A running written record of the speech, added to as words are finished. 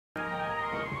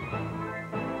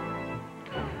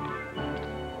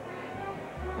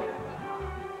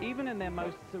Even in their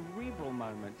most cerebral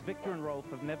moments, Viktor and Rolf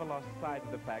have never lost sight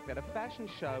of the fact that a fashion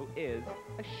show is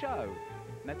a show.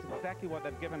 And that's exactly what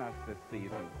they've given us this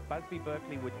season. Busby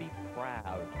Berkeley would be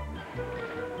proud.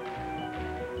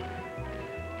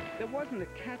 There wasn't a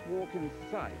catwalk in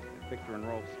sight at Viktor and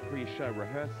Rolf's pre-show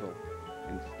rehearsal.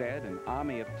 Instead, an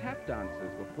army of tap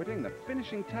dancers were putting the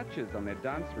finishing touches on their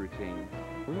dance routine.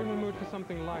 We were in the mood for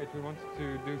something light. We wanted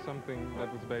to do something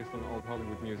that was based on old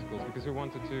Hollywood musicals, because we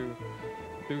wanted to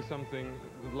do something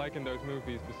like in those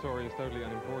movies. The story is totally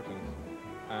unimportant,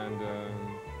 and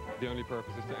the only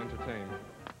purpose is to entertain.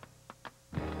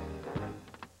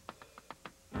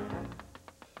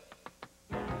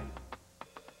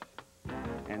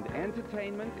 And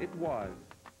entertainment it was.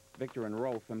 Viktor and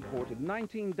Rolf imported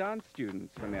 19 dance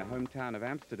students from their hometown of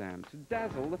Amsterdam to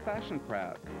dazzle the fashion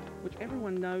crowd, which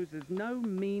everyone knows is no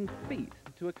mean feat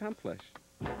to accomplish.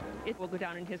 It will go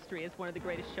down in history as one of the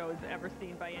greatest shows ever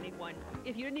seen by anyone.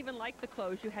 If you didn't even like the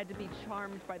clothes, you had to be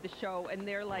charmed by the show and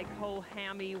their like whole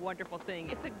hammy, wonderful thing.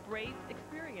 It's a great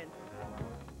experience.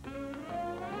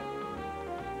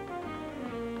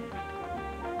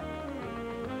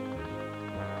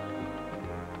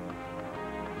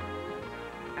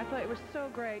 I thought it was so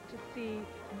great to see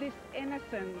this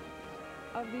innocence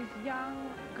of these young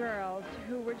girls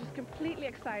who were just completely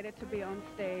excited to be on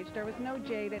stage. There was no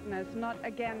jadedness, not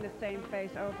again the same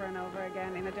face over and over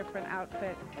again in a different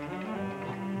outfit.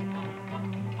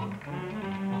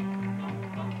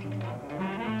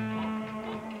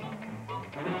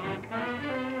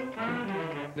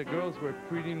 The girls were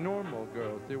pretty normal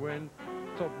girls. They weren't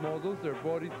top models, their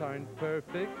bodies aren't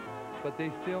perfect, but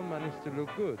they still managed to look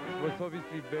good. It was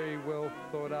obviously very well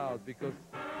thought out, because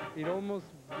it almost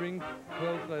brings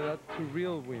clothes like that to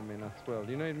real women as well.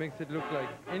 You know, it makes it look like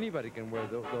anybody can wear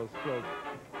those clothes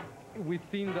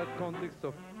within that context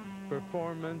of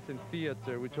performance and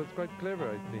theater, which was quite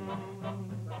clever, I think.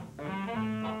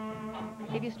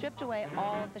 If you stripped away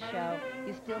all of the show,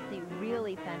 you still see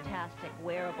really fantastic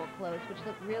wearable clothes, which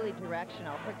look really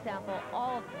directional. For example,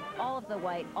 all of the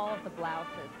white, all of the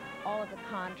blouses, all of the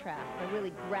contrast, the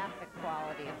really graphic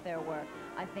quality of their work,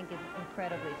 I think is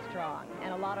incredibly strong.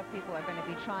 And a lot of people are going to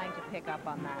be trying to pick up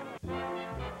on that.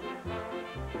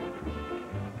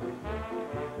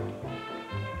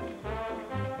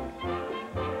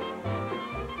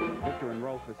 Viktor and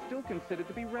Rolf are still considered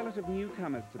to be relative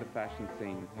newcomers to the fashion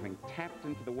scene, having tapped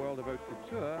into the world of haute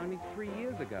couture only 3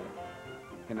 years ago.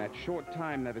 In that short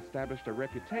time, they've established a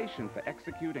reputation for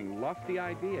executing lofty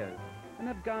ideas and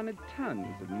have garnered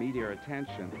tons of media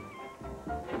attention.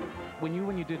 When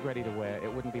you did Ready to Wear,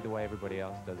 it wouldn't be the way everybody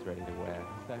else does Ready to Wear.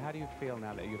 So how do you feel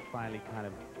now that you've finally kind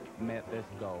of met this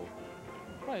goal?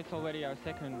 Well, it's already our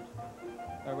second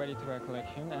Ready to Wear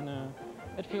collection, and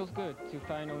it feels good to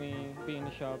finally be in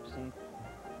the shops and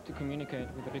to communicate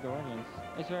with a bigger audience.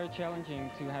 It's very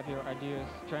challenging to have your ideas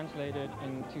translated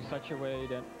into such a way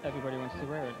that everybody wants to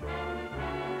wear it.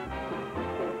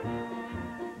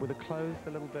 Were the clothes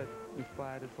a little bit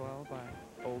inspired as well by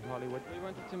old Hollywood? We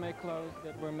wanted to make clothes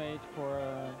that were made for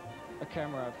a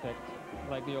camera effect,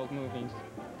 like the old movies.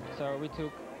 So we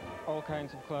took all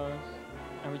kinds of clothes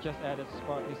and we just added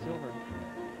sparkly silver.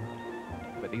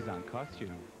 But these aren't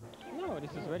costumes. No,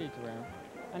 this is ready to wear,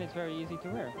 and it's very easy to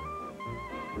wear.